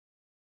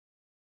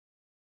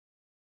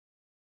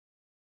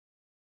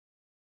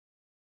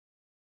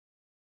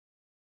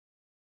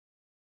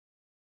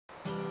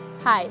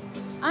Hi,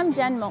 I'm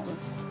Jen Moulton,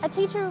 a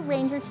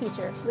ranger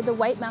teacher with the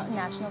White Mountain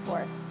National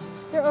Forest.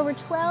 There are over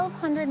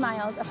 1,200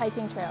 miles of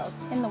hiking trails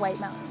in the White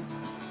Mountains.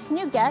 Can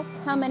you guess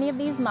how many of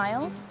these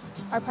miles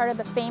are part of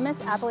the famous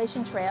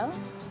Appalachian Trail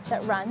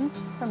that runs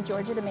from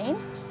Georgia to Maine?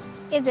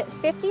 Is it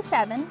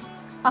 57,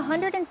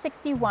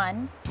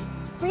 161,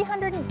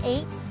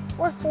 308,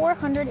 or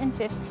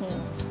 415?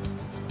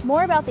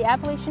 More about the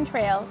Appalachian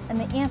Trail and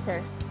the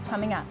answer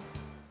coming up.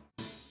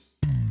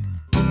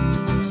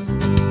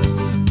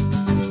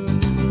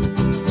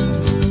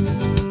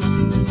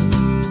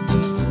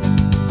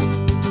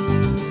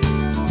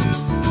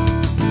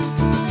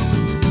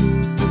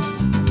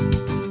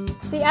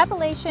 The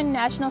Appalachian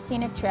National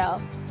Scenic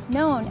Trail,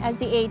 known as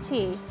the AT,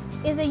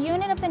 is a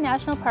unit of the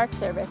National Park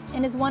Service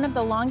and is one of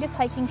the longest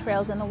hiking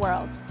trails in the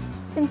world.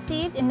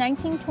 Conceived in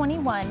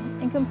 1921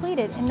 and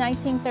completed in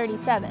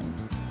 1937,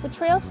 the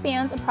trail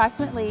spans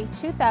approximately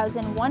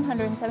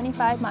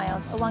 2,175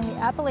 miles along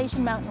the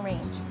Appalachian mountain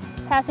range,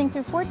 passing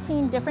through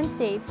 14 different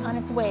states on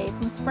its way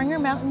from Springer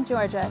Mountain,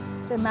 Georgia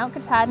to Mount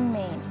Katahdin,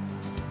 Maine.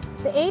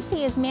 The AT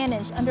is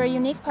managed under a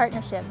unique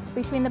partnership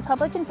between the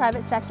public and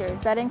private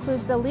sectors that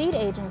includes the lead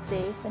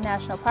agency, the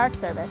National Park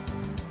Service,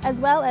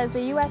 as well as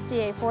the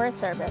USDA Forest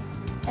Service,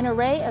 an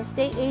array of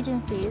state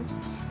agencies,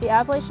 the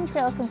Appalachian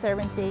Trail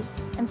Conservancy,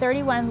 and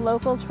 31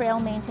 local trail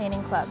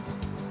maintaining clubs.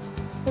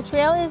 The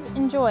trail is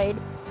enjoyed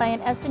by an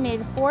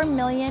estimated 4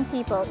 million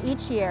people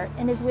each year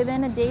and is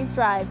within a day's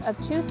drive of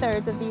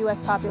 2/3 of the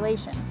U.S.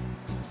 population.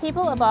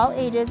 People of all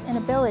ages and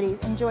abilities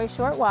enjoy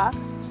short walks,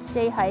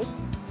 day hikes,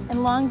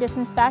 and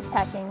long-distance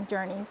backpacking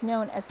journeys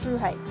known as through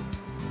hikes.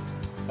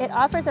 It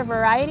offers a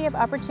variety of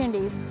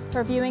opportunities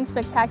for viewing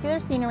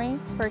spectacular scenery,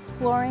 for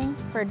exploring,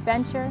 for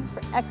adventure,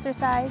 for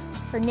exercise,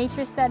 for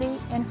nature study,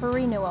 and for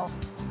renewal.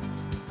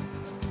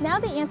 Now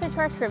the answer to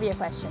our trivia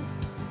question.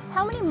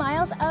 How many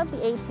miles of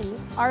the AT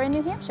are in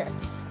New Hampshire?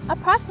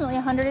 Approximately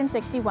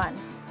 161.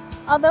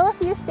 Although a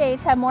few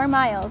states have more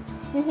miles,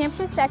 New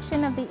Hampshire's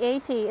section of the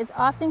AT is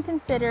often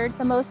considered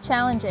the most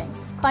challenging,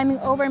 climbing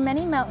over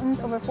many mountains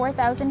over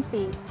 4,000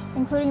 feet,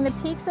 including the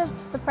peaks of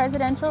the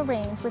Presidential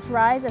Range, which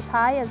rise as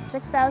high as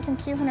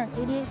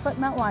 6,288-foot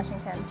Mount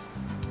Washington.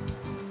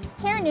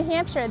 Here in New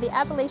Hampshire, the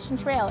Appalachian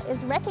Trail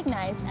is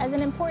recognized as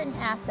an important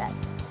asset,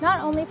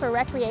 not only for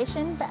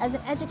recreation, but as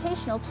an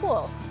educational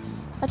tool.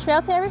 A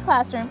Trail to Every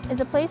Classroom is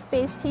a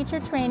place-based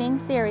teacher training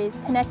series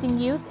connecting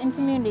youth and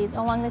communities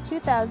along the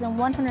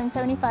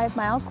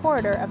 2,175-mile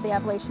corridor of the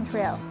Appalachian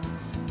Trail.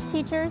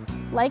 Teachers,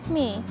 like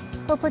me,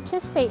 who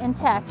participate in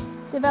TEC,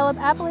 develop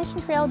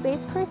Appalachian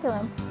Trail-based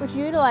curriculum which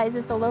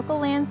utilizes the local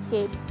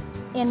landscape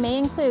and may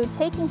include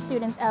taking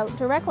students out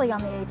directly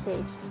on the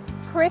AT.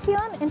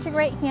 Curriculum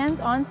integrate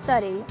hands-on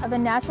study of the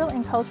natural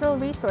and cultural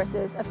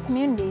resources of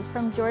communities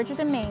from Georgia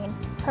to Maine,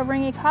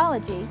 covering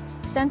ecology,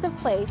 sense of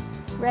place,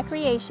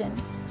 recreation,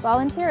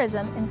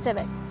 volunteerism, and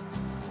civics.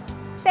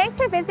 Thanks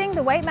for visiting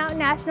the White Mountain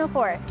National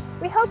Forest.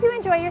 We hope you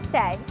enjoy your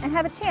stay and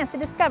have a chance to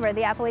discover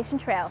the Appalachian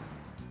Trail.